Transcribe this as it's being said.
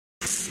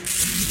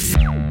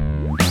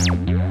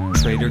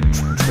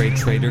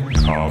Trader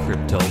Cobb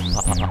Crypto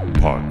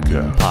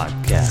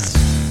Podcast.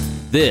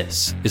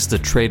 This is the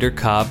Trader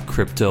Cobb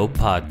Crypto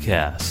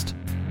Podcast.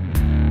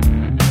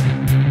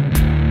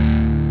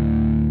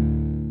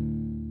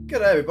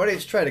 G'day everybody,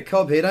 it's Trader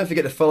Cobb here. Don't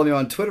forget to follow me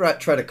on Twitter at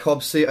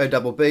TraderCobb,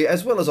 C-O-B-B,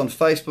 as well as on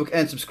Facebook,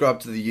 and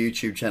subscribe to the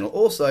YouTube channel.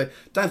 Also,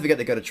 don't forget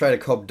to go to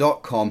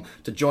tradercobb.com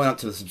to join up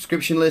to the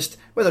subscription list,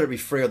 whether it be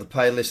free or the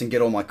paid list, and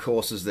get all my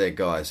courses there,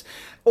 guys.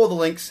 All the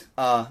links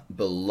are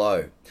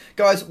below.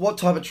 Guys, what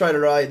type of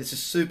trader are you? This is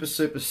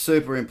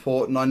super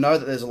important. I know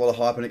that there's a lot of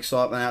hype and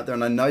excitement out there,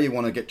 and I know you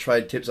want to get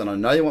trade tips, and I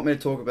know you want me to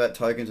talk about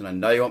tokens, and I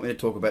know you want me to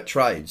talk about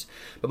trades.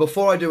 But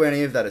before I do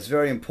any of that, it's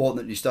very important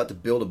that you start to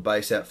build a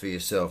base out for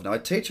yourself. Now, I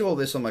teach you all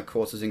this on my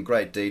courses in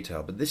great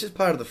detail, but this is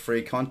part of the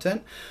free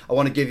content. I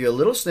want to give you a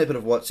little snippet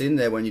of what's in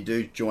there when you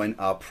do join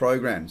our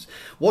programs.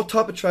 What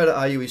type of trader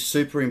are you is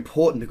super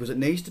important because it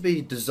needs to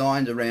be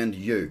designed around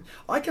you.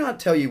 I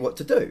can't tell you what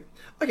to do.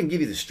 I can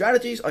give you the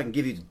strategies, I can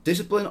give you the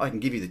discipline, I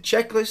can give you the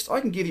checklist, I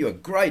can give you a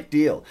great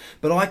deal,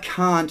 but I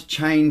can't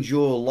change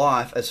your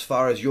life as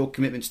far as your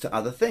commitments to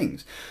other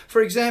things.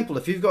 For example,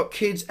 if you've got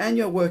kids and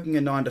you're working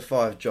a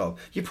 9-to-5 job,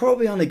 you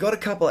probably only got a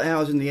couple of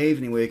hours in the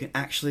evening where you can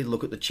actually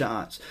look at the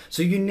charts.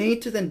 So you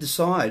need to then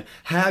decide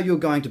how you're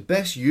going to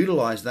best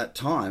utilize that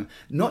time,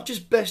 not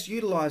just best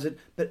utilize it,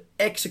 but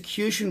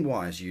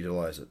execution-wise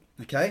utilize it.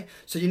 Okay,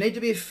 so you need to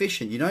be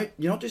efficient. You're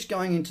not just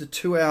going into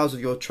 2 hours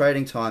of your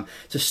trading time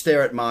to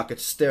stare at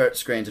markets, stare at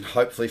screens, and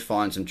hopefully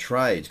find some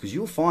trades, because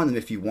you'll find them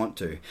if you want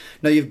to.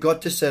 No, you've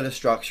got to set a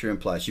structure in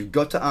place. You've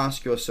got to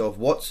ask yourself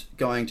what's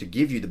going to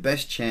give you the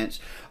best chance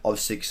of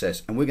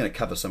success, and we're going to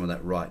cover some of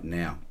that right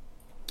now.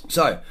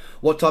 So,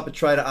 what type of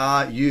trader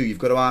are you? You've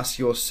got to ask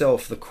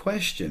yourself the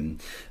question.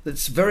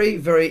 That's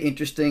very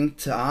interesting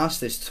to ask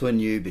this to a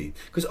newbie,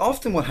 because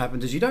often what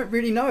happens is you don't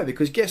really know,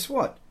 because guess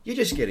what? You're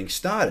just getting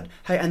started.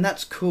 Hey, and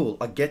that's cool.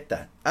 I get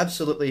that.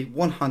 Absolutely,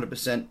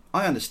 100%.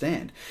 I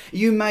understand.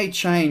 You may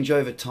change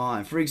over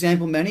time. For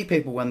example, many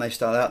people, when they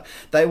start out,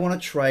 they want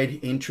to trade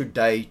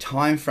intraday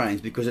time frames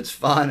because it's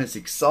fun, it's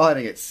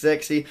exciting, it's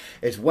sexy,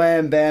 it's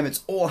wham bam,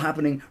 it's all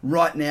happening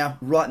right now,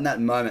 right in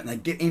that moment, and they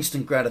get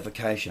instant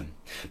gratification.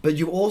 But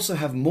you also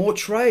have more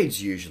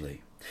trades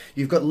usually.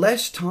 You've got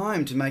less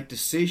time to make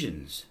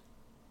decisions.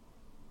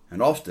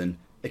 And often,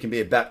 it can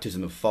be a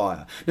baptism of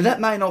fire. Now, that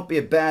may not be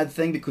a bad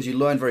thing because you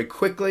learn very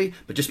quickly,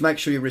 but just make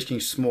sure you're risking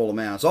small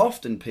amounts.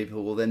 Often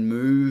people will then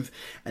move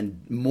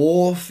and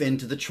morph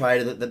into the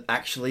trader that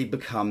actually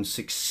becomes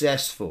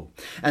successful.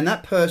 And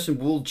that person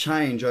will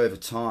change over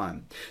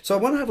time. So I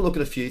want to have a look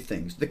at a few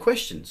things. The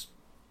questions.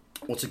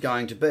 What's it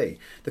going to be?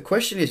 The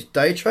question is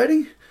day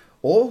trading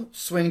or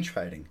swing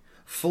trading?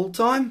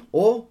 Full-time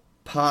or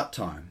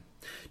part-time?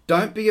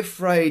 Don't be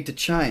afraid to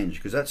change,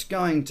 because that's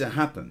going to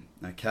happen.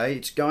 Okay,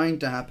 it's going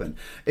to happen.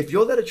 If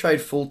you're there to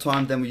trade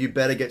full-time, then you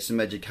better get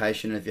some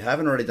education. And if you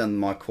haven't already done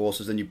my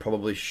courses, then you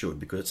probably should,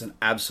 because it's an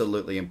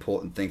absolutely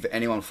important thing for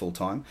anyone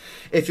full-time.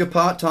 If you're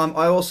part-time,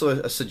 I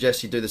also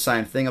suggest you do the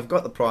same thing. I've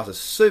got the prices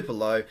super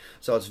low,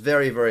 so it's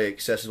very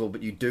accessible,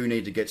 but you do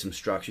need to get some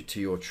structure to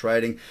your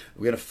trading.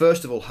 We're going to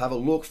first of all have a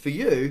look for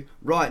you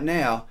right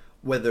now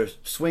whether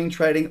swing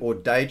trading or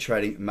day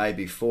trading may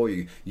be for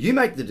you. You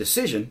make the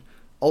decision.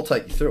 I'll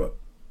take you through it.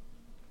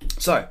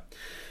 So,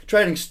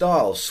 trading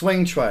styles,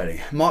 swing trading,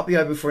 might be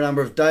open for a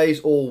number of days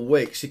or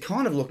weeks. You're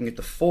kind of looking at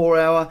the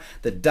 4-hour,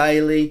 the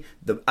daily,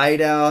 the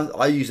 8-hour.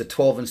 I use a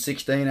 12 and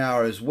 16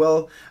 hour as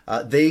well.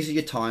 These are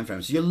your time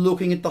frames. So you're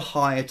looking at the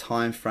higher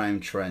time frame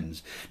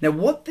trends. Now,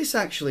 what this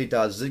actually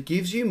does is it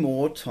gives you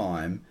more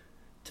time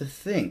to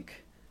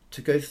think,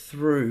 to go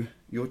through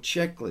your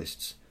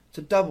checklists,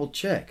 to double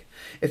check.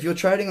 If you're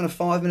trading on a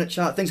 5-minute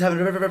chart, things happen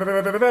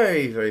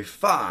very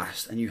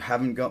fast, and you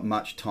haven't got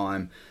much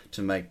time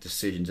to make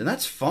decisions. And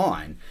that's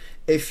fine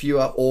if you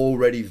are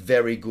already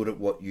very good at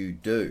what you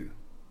do,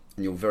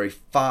 and you're very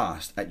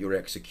fast at your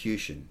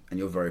execution, and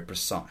you're very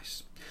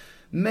precise.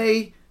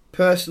 Me,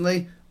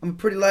 personally, I'm a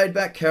pretty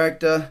laid-back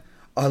character.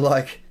 I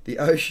like the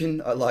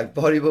ocean, I like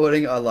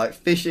bodyboarding, I like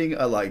fishing,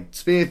 I like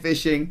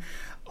spearfishing.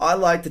 I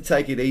like to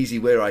take it easy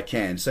where I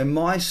can. So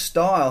my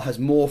style has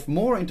morphed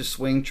more into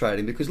swing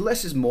trading because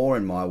less is more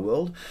in my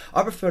world.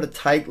 I prefer to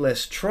take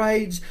less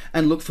trades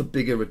and look for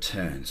bigger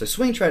returns. So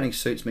swing trading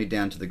suits me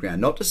down to the ground.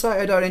 Not to say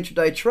I don't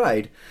intraday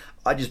trade,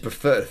 I just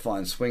prefer to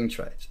find swing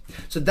trades.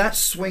 So that's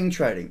swing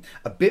trading.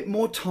 A bit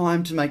more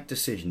time to make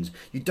decisions.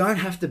 You don't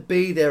have to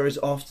be there as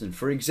often.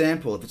 For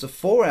example, if it's a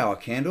 4-hour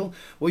candle,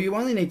 well, you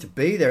only need to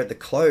be there at the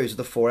close of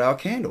the 4-hour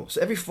candle. So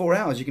every 4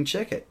 hours you can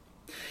check it.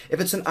 If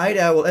it's an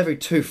 8-hour, well, every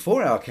 2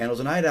 4-hour candles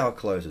and 8-hour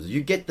closes.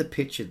 You get the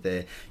picture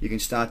there. You can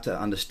start to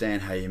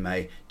understand how you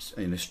may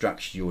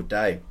structure your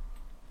day.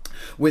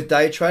 With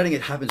day trading,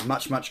 it happens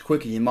much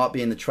quicker. You might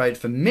be in the trade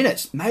for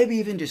minutes, maybe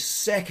even just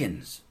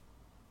seconds.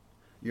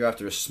 You're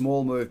after a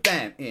small move,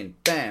 bam, in,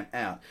 bam,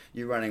 out.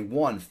 You're running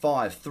 1,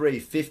 5, 3,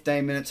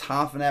 15 minutes,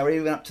 half an hour,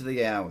 even up to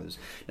the hours.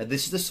 Now,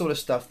 this is the sort of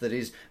stuff that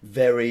is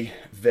very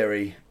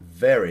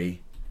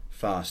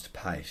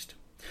fast-paced.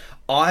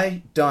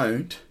 I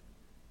don't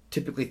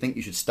typically think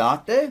you should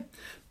start there,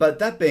 but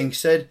that being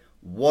said,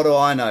 What do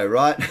I know,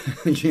 right?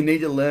 You need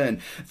to learn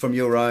from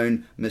your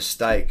own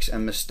mistakes,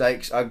 and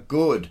mistakes are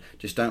good.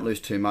 Just don't lose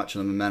too much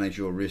on them and manage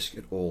your risk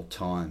at all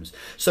times.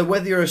 So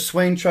whether you're a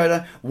swing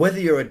trader, whether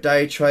you're a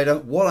day trader,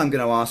 what I'm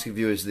going to ask of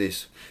you is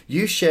this.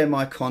 You share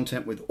my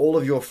content with all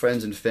of your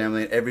friends and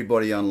family and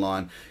everybody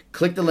online.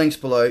 Click the links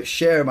below,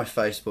 share my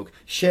Facebook,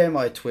 share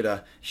my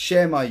Twitter,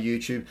 share my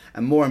YouTube,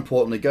 and more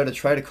importantly, go to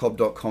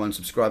tradercobb.com and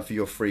subscribe for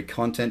your free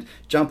content.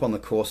 Jump on the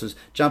courses,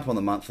 jump on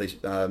the monthly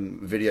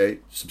video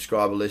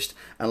subscriber list,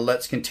 and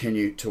let's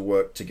continue to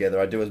work together.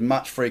 I do as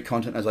much free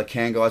content as I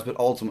can, guys, but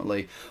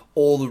ultimately,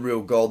 all the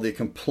real gold, the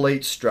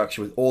complete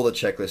structure with all the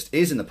checklist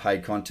is in the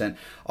paid content.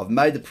 I've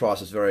made the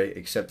prices very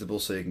acceptable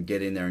so you can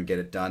get in there and get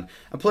it done.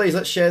 And please,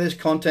 let's share this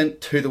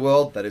content to the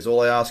world. That is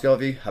all I ask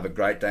of you. Have a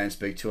great day and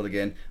speak to you all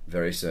again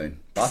very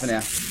soon. Bye for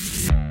now.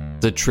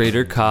 The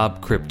Trader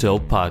Cobb Crypto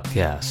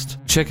Podcast.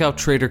 Check out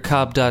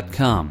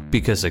TraderCobb.com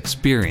because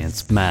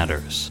experience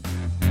matters.